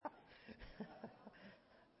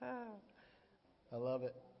I love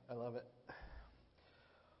it. I love it.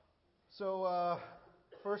 So,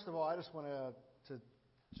 first of all, I just want to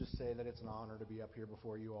just say that it's an honor to be up here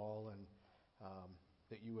before you all, and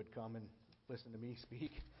that you would come and listen to me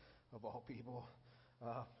speak, of all people.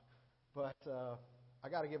 But I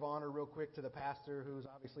got to give honor real quick to the pastor, who's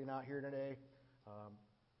obviously not here today.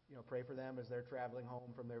 Pray for them as they're traveling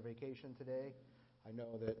home from their vacation today. I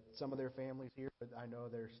know that some of their families here, but I know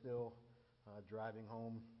they're still driving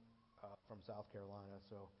home from South Carolina.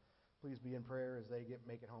 So please be in prayer as they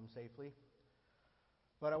make it home safely.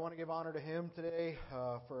 But I want to give honor to him today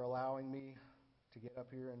for allowing me to get up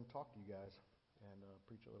here and talk to you guys and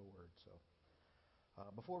preach a little word. So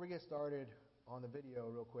before we get started on the video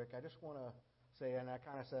real quick, I just want to say, and I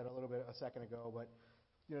kind of said a little bit a second ago, but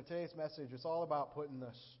today's message is all about putting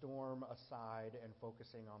the storm aside and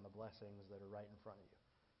focusing on the blessings that are right in front of you.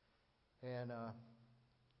 And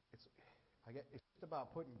it's just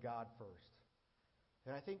about putting God first.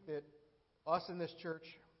 And I think that us in this church,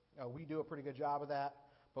 we do a pretty good job of that,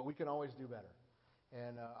 but we can always do better.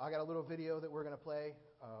 And I got a little video that we're going to play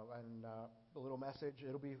and a little message.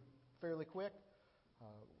 It'll be fairly quick,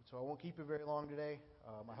 so I won't keep you very long today.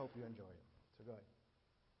 I hope you enjoy it. So go ahead.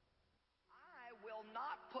 I will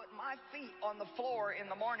not put my feet on the floor in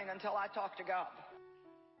the morning until I talk to God.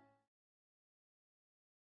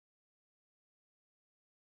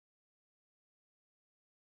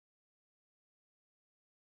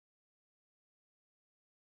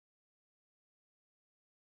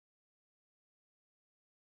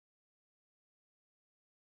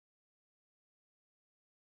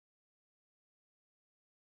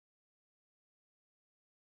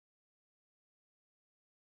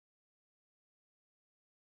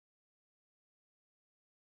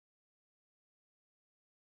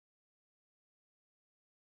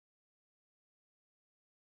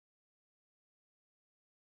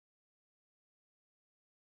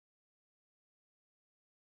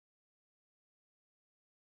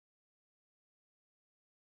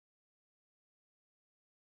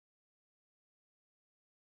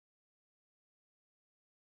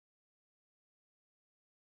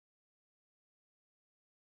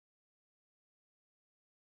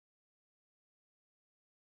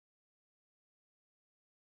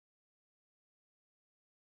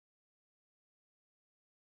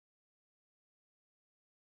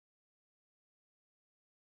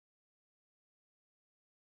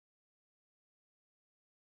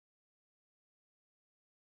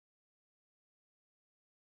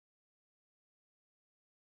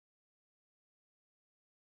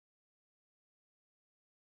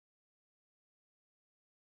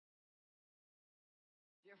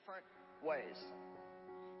 Different ways.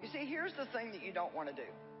 You see, here's the thing that you don't want to do.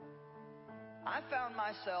 I found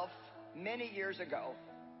myself many years ago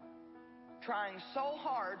trying so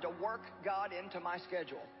hard to work God into my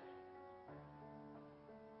schedule.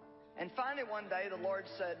 And finally one day the Lord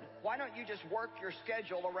said, why don't you just work your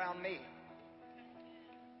schedule around me?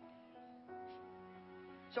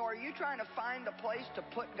 So are you trying to find a place to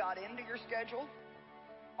put God into your schedule?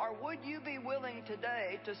 Or would you be willing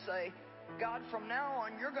today to say, God, from now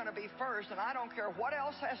on, you're going to be first, and I don't care what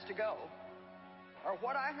else has to go, or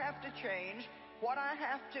what I have to change, what I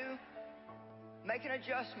have to make an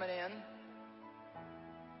adjustment in.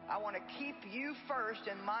 I want to keep you first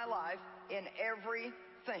in my life in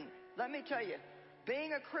everything. Let me tell you,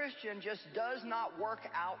 being a Christian just does not work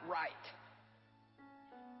out right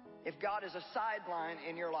if God is a sideline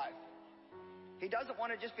in your life. He doesn't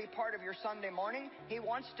want to just be part of your Sunday morning. He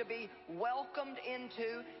wants to be welcomed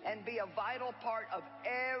into and be a vital part of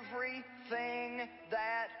everything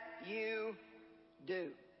that you do.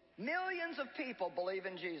 Millions of people believe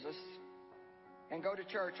in Jesus and go to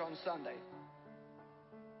church on Sunday.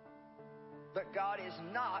 But God is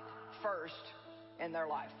not first in their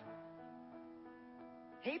life.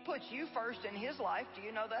 He puts you first in His life. Do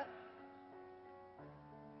you know that?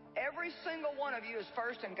 Every single one of you is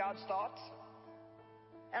first in God's thoughts.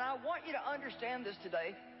 And I want you to understand this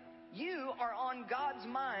today. You are on God's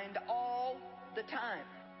mind all the time.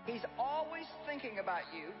 He's always thinking about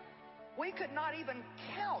you. We could not even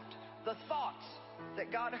count the thoughts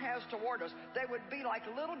that God has toward us. They would be like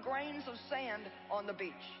little grains of sand on the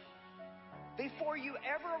beach. Before you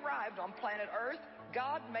ever arrived on planet Earth,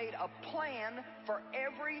 God made a plan for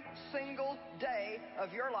every single day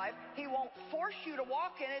of your life. He won't force you to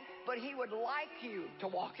walk in it, but He would like you to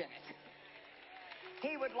walk in it.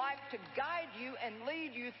 He would like to guide you and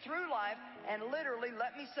lead you through life and literally,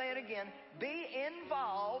 let me say it again, be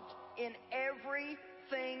involved in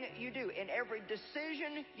everything you do. In every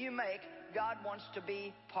decision you make, God wants to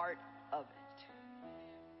be part of it.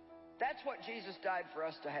 That's what Jesus died for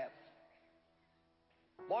us to have.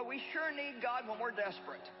 Boy, we sure need God when we're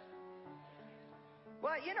desperate.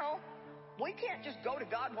 Well, we can't just go to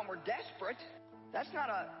God when we're desperate. That's not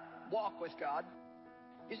a walk with God.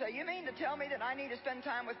 You say, you mean to tell me that I need to spend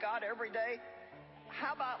time with God every day?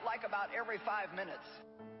 How about every 5 minutes?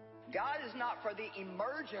 God is not for the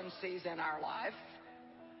emergencies in our life.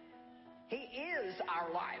 He is our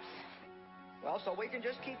life. Well, so we can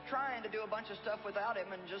just keep trying to do a bunch of stuff without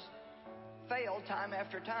Him and just fail time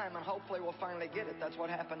after time, and hopefully we'll finally get it. That's what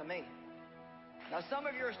happened to me. Now, some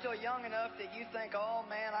of you are still young enough that you think, oh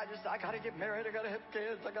man, I got to get married, I got to have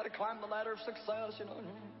kids, I got to climb the ladder of success,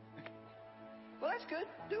 Well, that's good.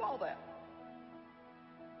 Do all that.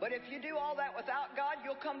 But if you do all that without God,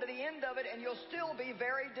 you'll come to the end of it and you'll still be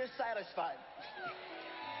very dissatisfied.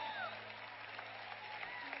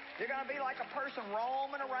 You're going to be like a person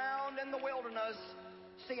roaming around in the wilderness,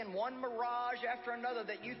 seeing one mirage after another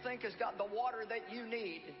that you think has got the water that you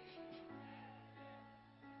need.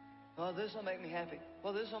 Oh, this will make me happy.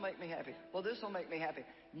 Well, this will make me happy. Well, this will make me happy.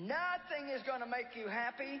 Nothing is going to make you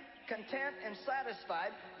happy, content, and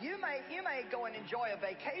satisfied. You may go and enjoy a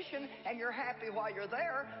vacation, and you're happy while you're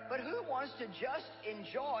there, but who wants to just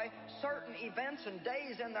enjoy certain events and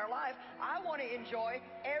days in their life? I want to enjoy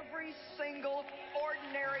every single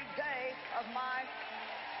ordinary day of my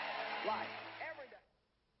life. Every day.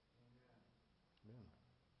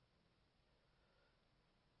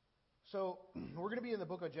 So, we're going to be in the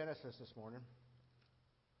book of Genesis this morning.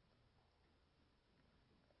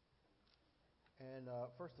 And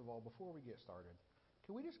first of all, before we get started,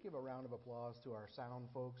 can we just give a round of applause to our sound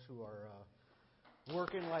folks who are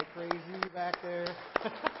working like crazy back there?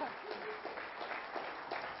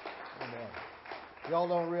 Y'all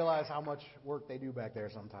don't realize how much work they do back there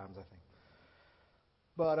sometimes, I think.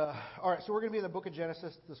 But, all right, so we're going to be in the book of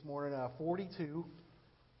Genesis this morning, 42.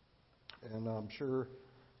 And I'm sure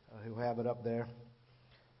who have it up there.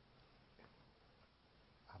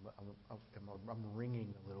 I'm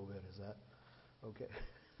ringing a little bit. Is that okay?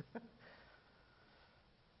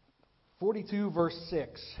 42 verse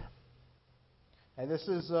 6. And this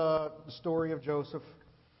is the story of Joseph.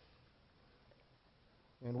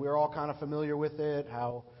 And we're all kind of familiar with it,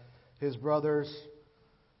 how his brothers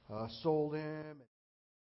sold him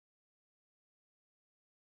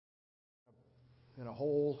in a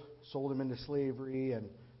hole, sold him into slavery, and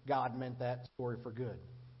God meant that story for good.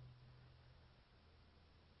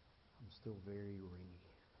 I'm still very ringy.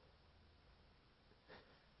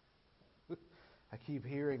 I keep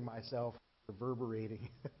hearing myself reverberating.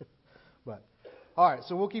 But, all right,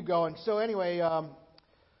 so we'll keep going. So anyway,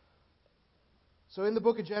 so in the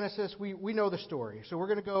book of Genesis, we know the story. So we're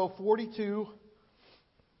going to go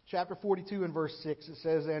chapter 42 and verse 6. It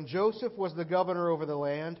says, "And Joseph was the governor over the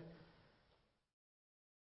land.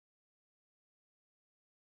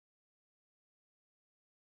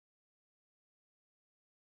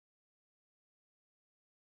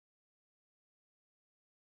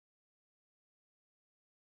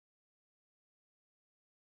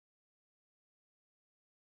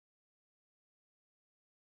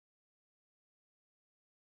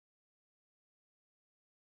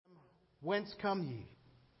 Whence come ye?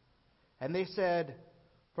 And they said,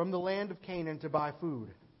 From the land of Canaan to buy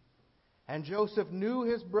food. And Joseph knew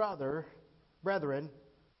his brethren,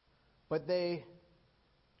 but they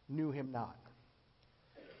knew him not."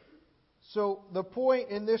 So the point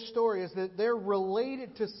in this story is that they're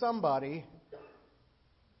related to somebody.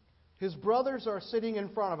 His brothers are sitting in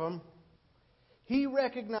front of him. He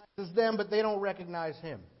recognizes them, but they don't recognize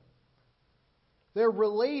him. They're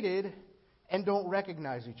related and don't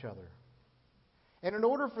recognize each other. And in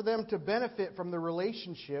order for them to benefit from the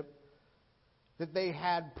relationship that they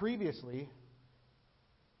had previously,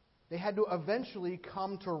 they had to eventually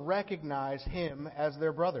come to recognize him as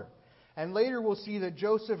their brother. And later we'll see that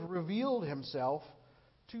Joseph revealed himself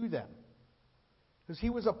to them. Because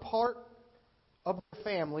he was a part of the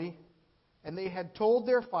family, and they had told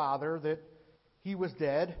their father that he was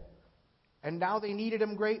dead, and now they needed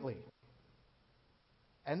him greatly.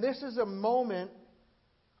 And this is a moment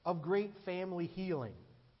of great family healing.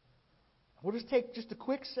 We'll just take just a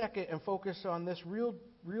quick second and focus on this real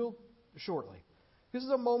shortly. This is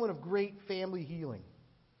a moment of great family healing.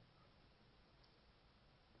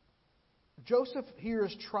 Joseph here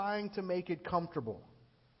is trying to make it comfortable.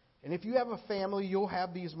 And if you have a family, you'll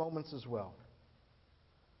have these moments as well.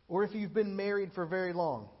 Or if you've been married for very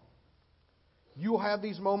long, you'll have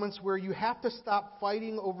these moments where you have to stop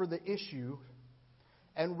fighting over the issue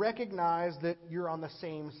and recognize that you're on the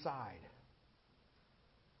same side.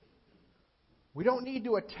 We don't need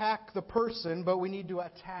to attack the person, but we need to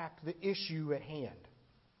attack the issue at hand.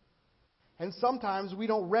 And sometimes we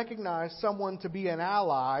don't recognize someone to be an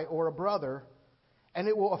ally or a brother, and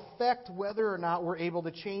it will affect whether or not we're able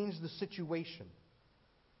to change the situation.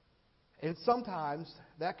 And sometimes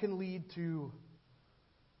that can lead to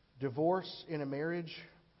divorce in a marriage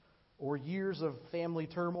or years of family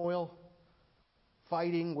turmoil,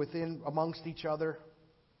 fighting amongst each other.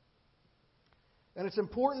 And it's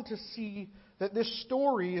important to see that this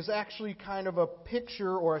story is actually kind of a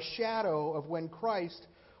picture or a shadow of when Christ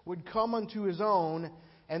would come unto His own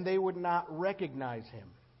and they would not recognize Him.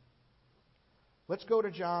 Let's go to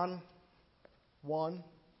John 1,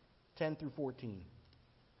 10 through 14.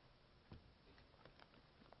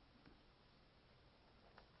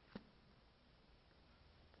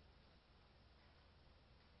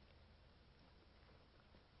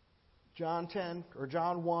 John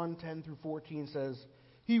 1, 10 through 14 says,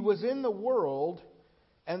 He was in the world,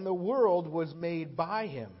 and the world was made by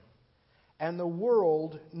Him, and the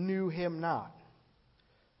world knew Him not.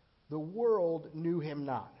 The world knew Him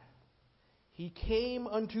not. He came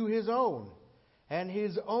unto His own, and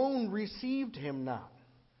His own received Him not.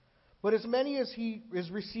 But as many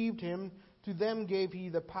as received Him, to them gave He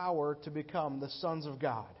the power to become the sons of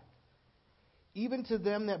God. Even to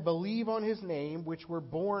them that believe on His name, which were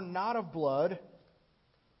born not of blood,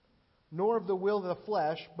 nor of the will of the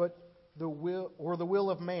flesh, but the will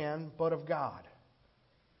of man, but of God.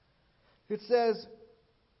 It says,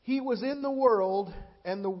 He was in the world,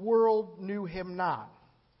 and the world knew Him not.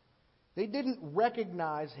 They didn't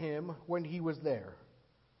recognize Him when He was there.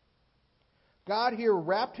 God here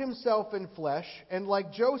wrapped Himself in flesh, and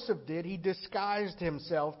like Joseph did, He disguised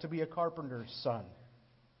Himself to be a carpenter's son.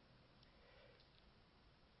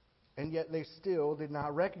 And yet they still did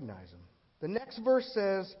not recognize Him. The next verse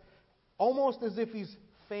says, almost as if He's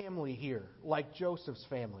family here, like Joseph's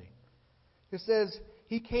family. It says,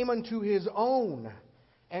 He came unto His own,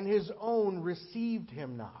 and His own received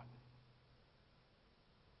Him not.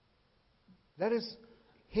 That is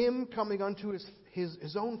Him coming unto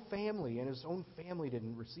his own family, and His own family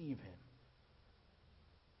didn't receive Him.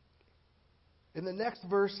 In the next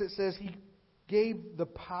verse it says, He gave them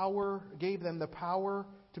the power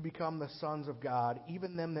to become the sons of God,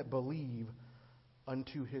 even them that believe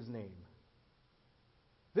unto His name.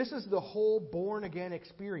 This is the whole born-again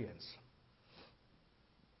experience.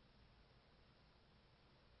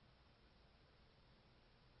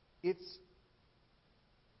 It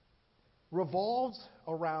revolves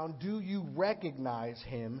around, do you recognize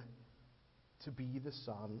Him to be the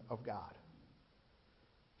Son of God?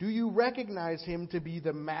 Do you recognize Him to be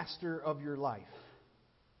the master of your life?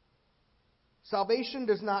 Salvation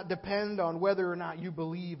does not depend on whether or not you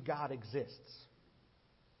believe God exists.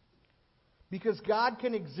 Because God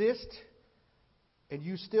can exist and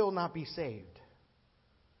you still not be saved.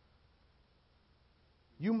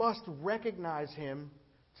 You must recognize Him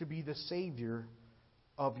to be the Savior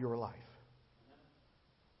of your life.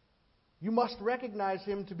 You must recognize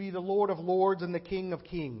Him to be the Lord of Lords and the King of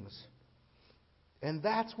Kings. And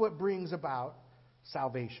that's what brings about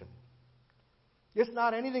salvation. It's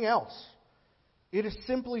not anything else. It is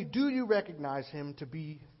simply, do you recognize Him to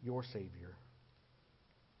be your Savior?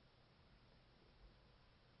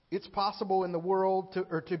 It's possible in the world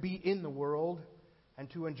to be in the world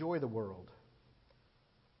and to enjoy the world.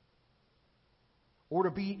 Or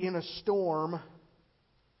to be in a storm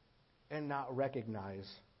and not recognize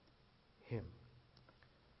Him.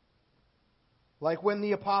 Like when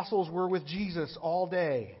the apostles were with Jesus all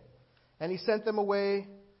day, and He sent them away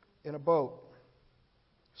in a boat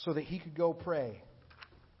so that He could go pray.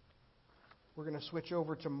 We're going to switch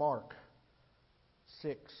over to Mark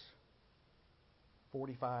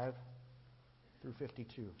 6:45 through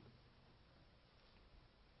 52.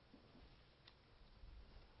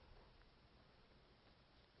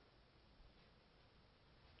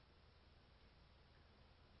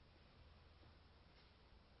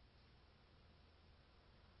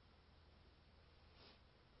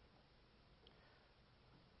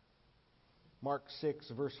 Mark 6,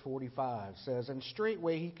 verse 45 says, And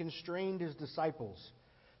straightway He constrained His disciples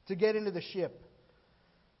to get into the ship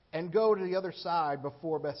and go to the other side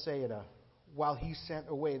before Bethsaida, while He sent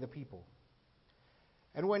away the people.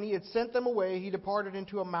 And when He had sent them away, He departed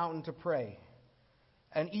into a mountain to pray.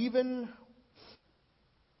 And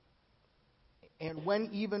when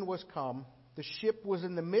even was come, the ship was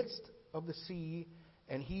in the midst of the sea,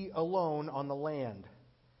 and He alone on the land.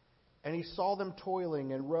 And He saw them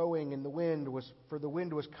toiling and rowing in the wind, for the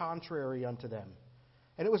wind was contrary unto them.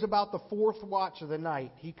 And it was about the 4th watch of the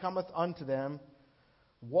night. He cometh unto them,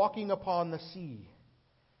 walking upon the sea,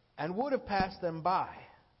 and would have passed them by.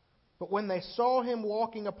 But when they saw him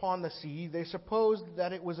walking upon the sea, they supposed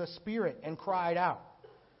that it was a spirit, and cried out.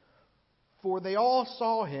 For they all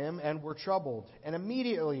saw him and were troubled. And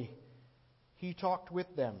immediately he talked with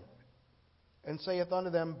them, and saith unto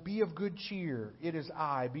them, Be of good cheer, it is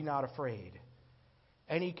I, be not afraid.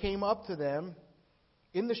 And he came up to them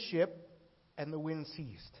in the ship, and the wind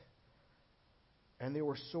ceased. And they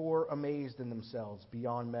were sore amazed in themselves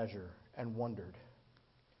beyond measure, and wondered.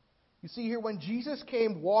 You see here, when Jesus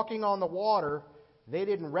came walking on the water, they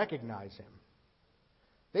didn't recognize him.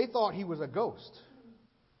 They thought he was a ghost.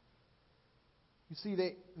 You see,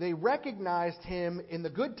 they recognized him in the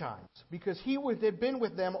good times because he had been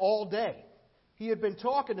with them all day. He had been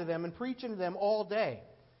talking to them and preaching to them all day.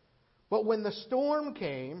 But when the storm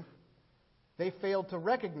came, they failed to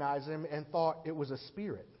recognize him and thought it was a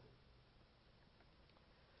spirit.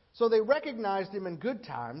 So they recognized him in good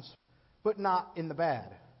times, but not in the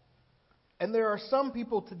bad. And there are some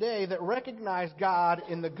people today that recognize God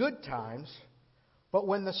in the good times, but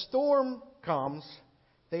when the storm comes,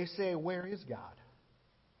 they say, Where is God?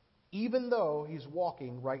 Even though he's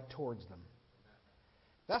walking right towards them.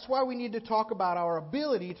 That's why we need to talk about our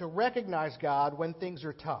ability to recognize God when things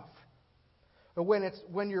are tough, or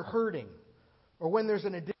when you're hurting, or when there's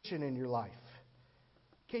an addiction in your life.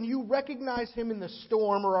 Can you recognize him in the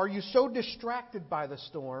storm, or are you so distracted by the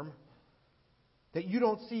storm that you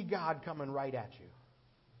don't see God coming right at you?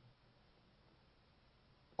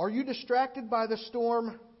 Are you distracted by the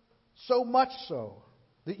storm so much so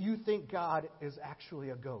that you think God is actually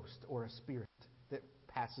a ghost or a spirit that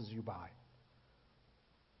passes you by?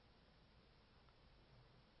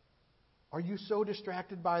 Are you so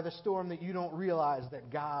distracted by the storm that you don't realize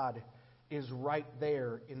that God is right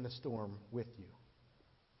there in the storm with you?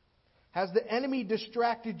 Has the enemy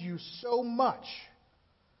distracted you so much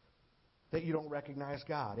that you don't recognize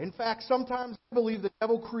God? In fact, sometimes I believe the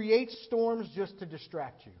devil creates storms just to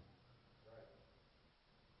distract you.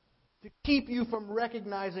 To keep you from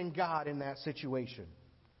recognizing God in that situation.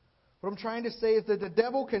 What I'm trying to say is that the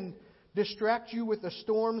devil can distract you with a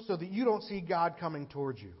storm so that you don't see God coming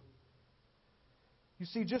towards you. You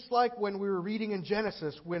see, just like when we were reading in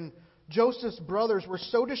Genesis, when Joseph's brothers were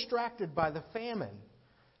so distracted by the famine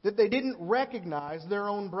that they didn't recognize their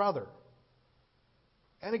own brother.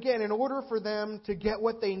 And again, in order for them to get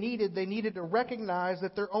what they needed to recognize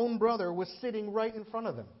that their own brother was sitting right in front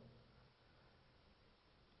of them.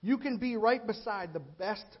 You can be right beside the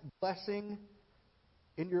best blessing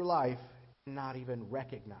in your life and not even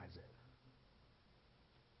recognize it.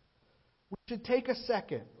 We should take a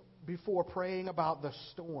second before praying about the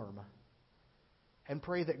storm and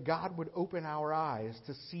pray that God would open our eyes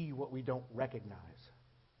to see what we don't recognize.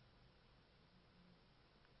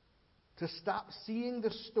 To stop seeing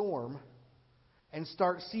the storm and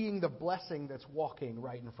start seeing the blessing that's walking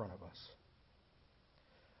right in front of us.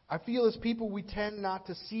 I feel as people we tend not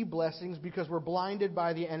to see blessings because we're blinded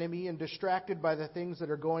by the enemy and distracted by the things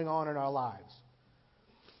that are going on in our lives.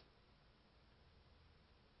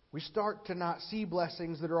 We start to not see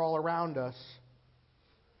blessings that are all around us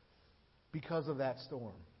because of that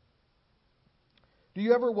storm. Do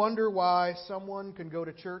you ever wonder why someone can go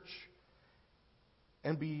to church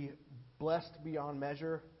and be blessed beyond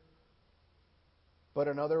measure, but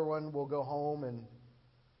another one will go home and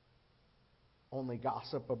only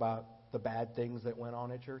gossip about the bad things that went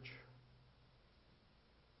on at church?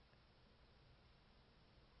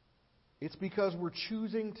 It's because we're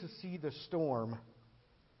choosing to see the storm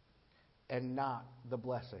and not the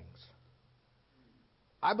blessings.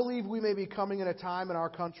 I believe we may be coming in a time in our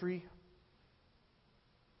country,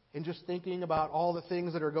 and just thinking about all the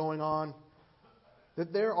things that are going on,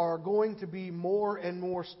 that there are going to be more and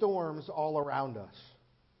more storms all around us.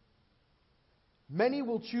 Many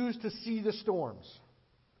will choose to see the storms.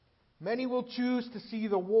 Many will choose to see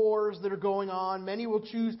the wars that are going on. Many will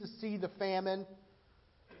choose to see the famine,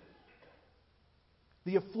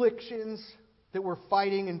 the afflictions that we're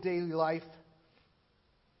fighting in daily life,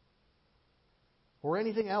 or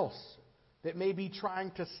anything else that may be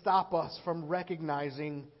trying to stop us from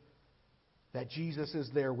recognizing that Jesus is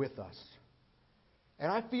there with us.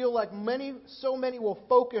 And I feel like so many will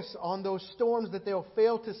focus on those storms that they'll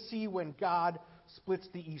fail to see when God splits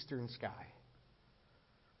the eastern sky.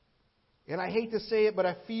 And I hate to say it, but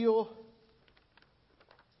I feel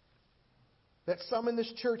that some in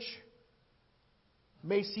this church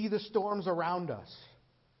may see the storms around us,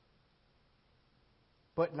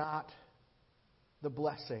 but not the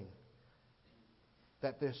blessing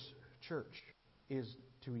that this church is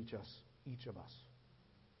to each of us.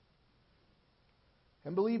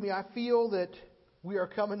 And believe me, I feel that we are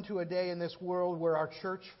coming to a day in this world where our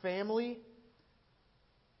church family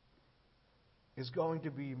is going to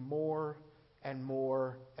be more and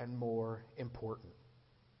more and more important.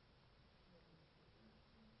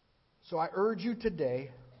 So I urge you today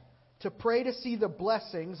to pray to see the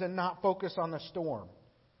blessings and not focus on the storm.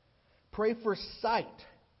 Pray for sight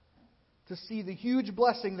to see the huge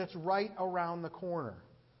blessing that's right around the corner.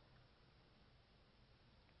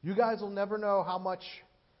 You guys will never know how much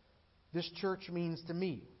this church means to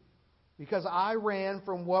me, because I ran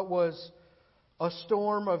from what was a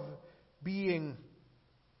storm of being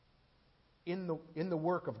in the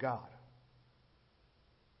work of God.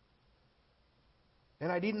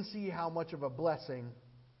 And I didn't see how much of a blessing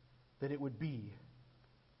that it would be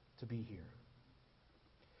to be here.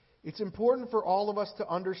 It's important for all of us to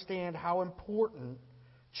understand how important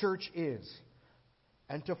church is,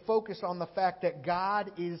 and to focus on the fact that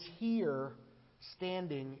God is here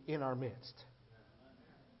standing in our midst.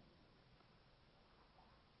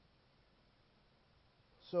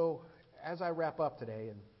 So, as I wrap up today,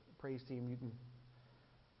 and praise team, you can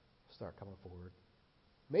start coming forward.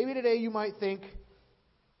 Maybe today you might think,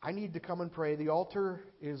 I need to come and pray. The altar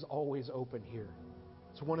is always open here.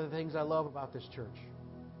 It's one of the things I love about this church.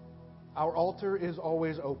 Our altar is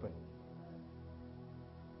always open.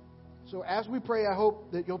 So as we pray, I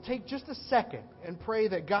hope that you'll take just a second and pray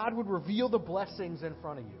that God would reveal the blessings in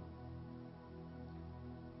front of you.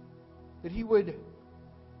 That He would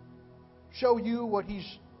show you what He's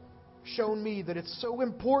shown me, that it's so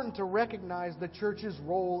important to recognize the church's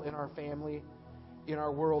role in our family, in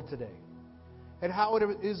our world today. And how it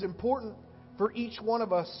is important for each one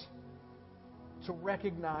of us to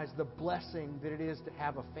recognize the blessing that it is to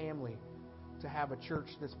have a family, to have a church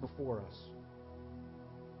that's before us.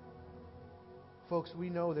 Folks, we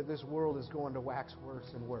know that this world is going to wax worse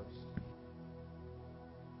and worse.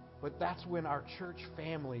 But that's when our church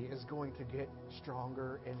family is going to get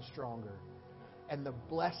stronger and stronger. And the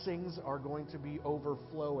blessings are going to be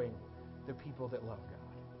overflowing the people that love God.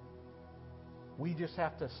 We just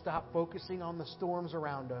have to stop focusing on the storms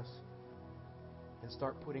around us and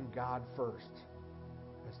start putting God first.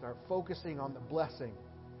 And start focusing on the blessing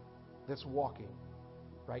that's walking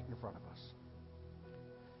right in front of us.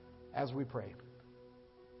 As we pray.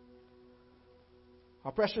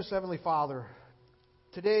 Our precious Heavenly Father,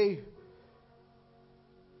 today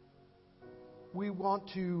we want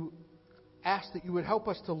to ask that you would help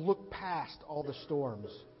us to look past all the storms.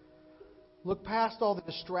 Look past all the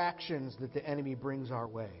distractions that the enemy brings our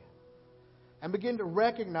way. And begin to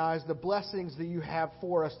recognize the blessings that you have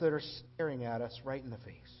for us that are staring at us right in the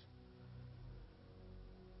face.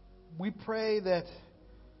 We pray that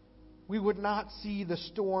we would not see the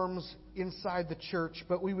storms inside the church,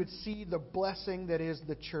 but we would see the blessing that is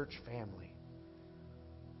the church family.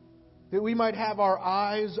 That we might have our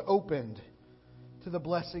eyes opened to the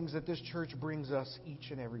blessings that this church brings us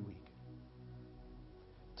each and every week.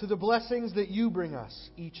 To the blessings that you bring us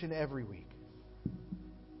each and every week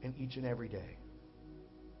and each and every day.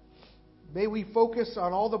 May we focus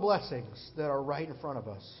on all the blessings that are right in front of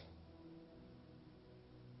us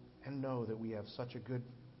and know that we have such a good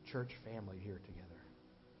church family here together.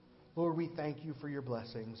 Lord, we thank you for your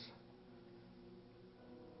blessings.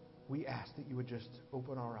 We ask that you would just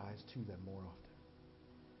open our eyes to them more often.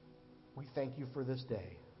 We thank you for this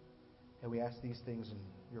day, and we ask these things in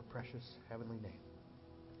your precious heavenly name.